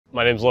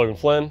My name is Logan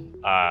Flynn.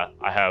 I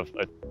have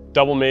a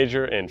double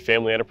major in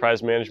family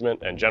enterprise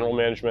management and general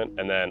management,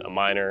 and then a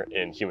minor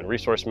in human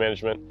resource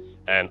management.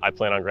 And I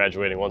plan on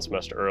graduating one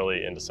semester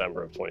early in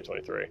December of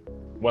 2023.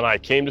 When I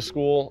came to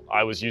school,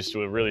 I was used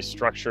to a really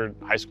structured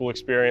high school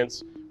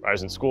experience where I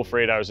was in school for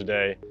 8 hours a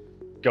day,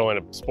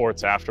 going to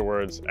sports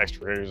afterwards,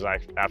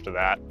 extracurriculars after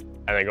that,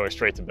 and then going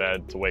straight to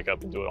bed to wake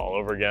up and do it all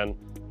over again.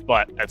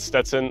 But at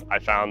Stetson, I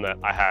found that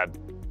I had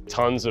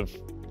tons of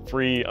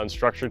free,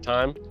 unstructured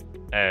time,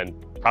 and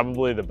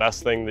probably the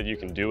best thing that you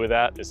can do with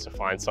that is to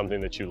find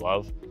something that you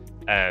love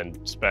and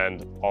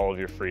spend all of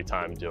your free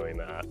time doing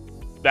that.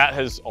 That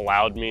has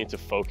allowed me to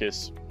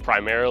focus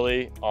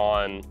primarily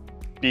on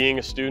being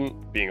a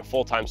student, being a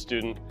full-time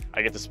student.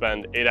 I get to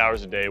spend 8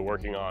 hours a day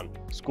working on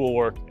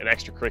schoolwork and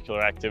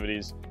extracurricular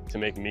activities to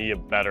make me a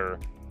better,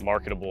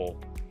 marketable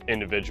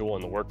individual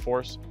in the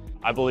workforce.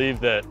 I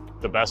believe that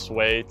the best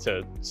way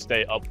to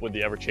stay up with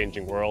the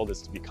ever-changing world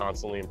is to be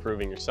constantly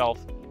improving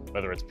yourself,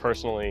 whether it's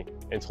personally,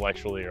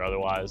 intellectually, or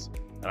otherwise.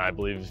 And I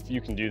believe if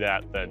you can do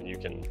that, then you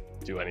can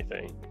do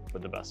anything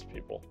with the best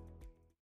people.